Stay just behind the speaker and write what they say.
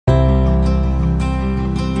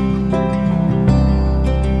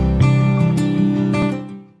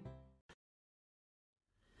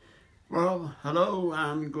Well, hello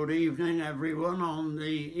and good evening, everyone. On the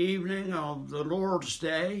evening of the Lord's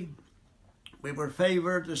Day, we were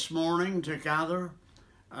favoured this morning to gather,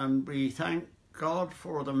 and we thank God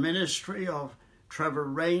for the ministry of Trevor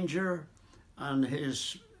Ranger and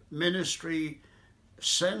his ministry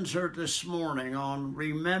centred this morning on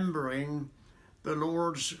remembering the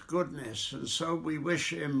Lord's goodness. And so we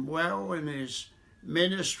wish him well in his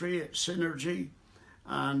ministry at Synergy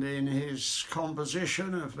and in his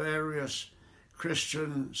composition of various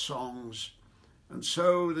Christian songs. And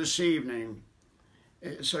so this evening,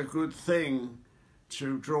 it's a good thing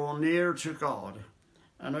to draw near to God.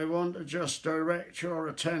 And I want to just direct your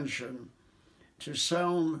attention to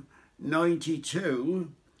Psalm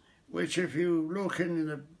 92, which if you look in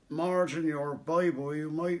the margin of your Bible, you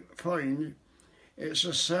might find it's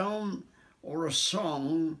a psalm or a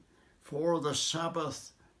song for the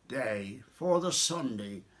Sabbath day, for the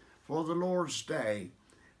Sunday, for the Lord's Day.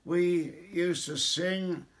 We used to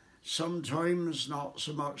sing sometimes, not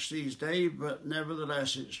so much these days, but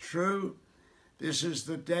nevertheless it's true. This is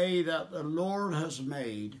the day that the Lord has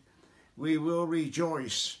made. We will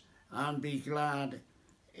rejoice and be glad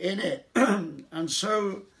in it. And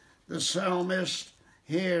so the psalmist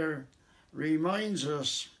here reminds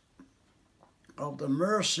us of the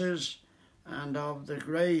mercies and of the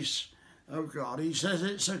grace of God. He says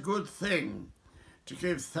it's a good thing to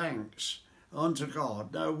give thanks unto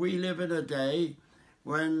God. Now, we live in a day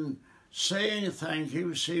when saying thank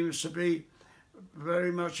you seems to be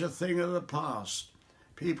very much a thing of the past.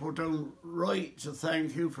 People don't write to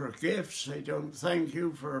thank you for gifts. They don't thank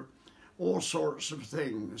you for all sorts of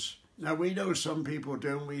things. Now, we know some people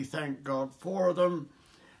do, and we thank God for them,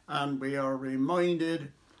 and we are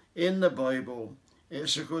reminded in the Bible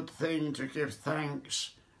it's a good thing to give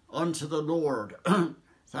thanks unto the Lord.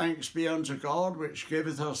 Thanks be unto God, which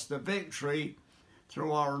giveth us the victory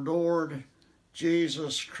through our Lord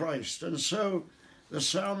Jesus Christ. And so the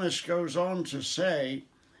psalmist goes on to say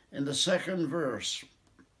in the second verse,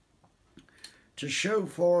 to show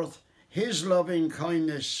forth his loving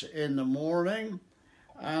kindness in the morning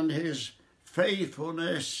and his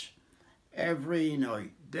faithfulness every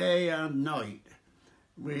night, day and night.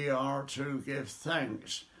 We are to give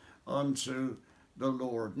thanks unto the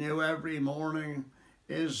Lord. New every morning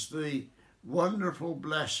is the wonderful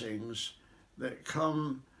blessings that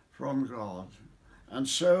come from God. And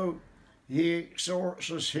so he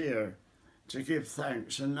exhorts us here to give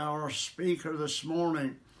thanks. And our speaker this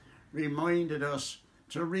morning reminded us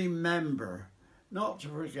to remember, not to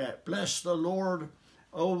forget. Bless the Lord,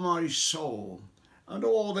 O my soul, and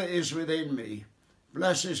all that is within me.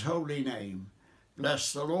 Bless his holy name.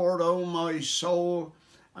 Bless the Lord, O my soul,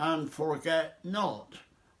 and forget not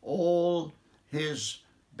all his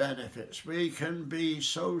benefits. We can be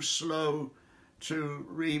so slow to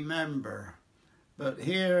remember, but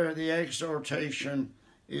here the exhortation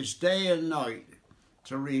is day and night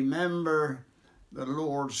to remember the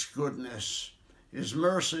Lord's goodness. His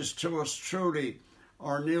mercies to us truly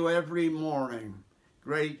are new every morning.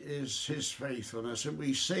 Great is his faithfulness. And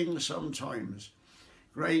we sing sometimes,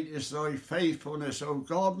 great is thy faithfulness, O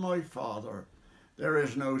God my Father. There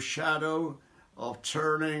is no shadow of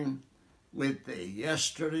turning with thee.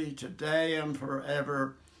 Yesterday, today, and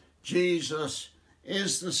forever, Jesus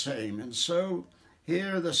is the same. And so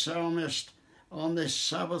here the psalmist on this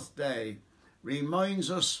Sabbath day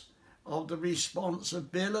reminds us of the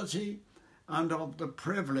responsibility and of the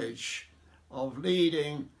privilege of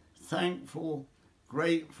leading thankful,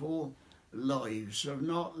 grateful lives, of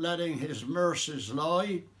not letting his mercies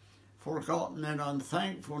lie, forgotten in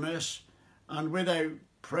unthankfulness, and without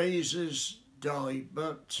praises die,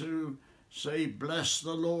 but to say, bless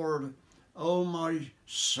the Lord, O my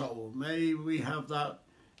soul. May we have that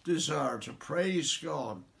desire to praise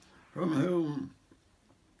God, from whom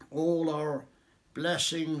all our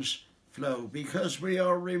blessings flow, because we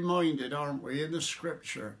are reminded, aren't we, in the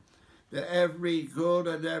scripture, that every good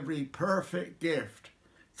and every perfect gift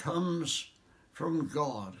comes from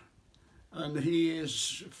God, and he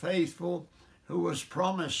is faithful who has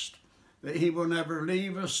promised that he will never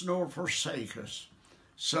leave us nor forsake us.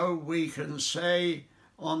 So we can say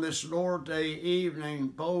on this Lord Day evening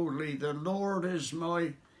boldly, the Lord is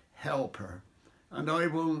my helper, and I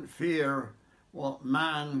won't fear what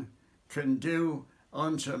man can do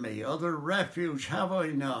unto me. Other refuge have I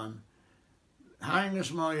none.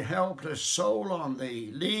 Hangs my helpless soul on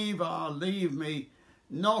thee. Leave me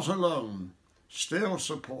not alone. Still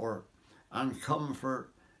support and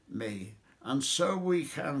comfort me. And so we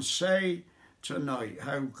can say tonight,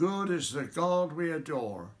 how good is the God we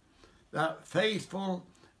adore, that faithful,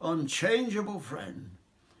 unchangeable friend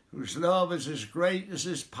whose love is as great as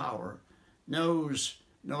his power, knows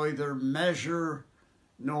neither measure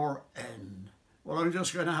nor end. Well, I'm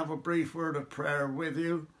just going to have a brief word of prayer with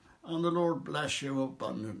you, and the Lord bless you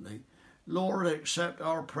abundantly. Lord, accept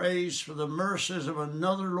our praise for the mercies of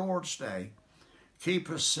another Lord's Day. Keep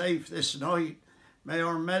us safe this night. May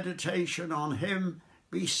our meditation on him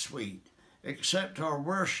be sweet. Accept our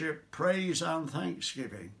worship, praise and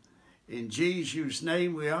thanksgiving. In Jesus'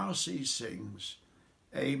 name we ask these things.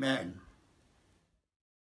 Amen.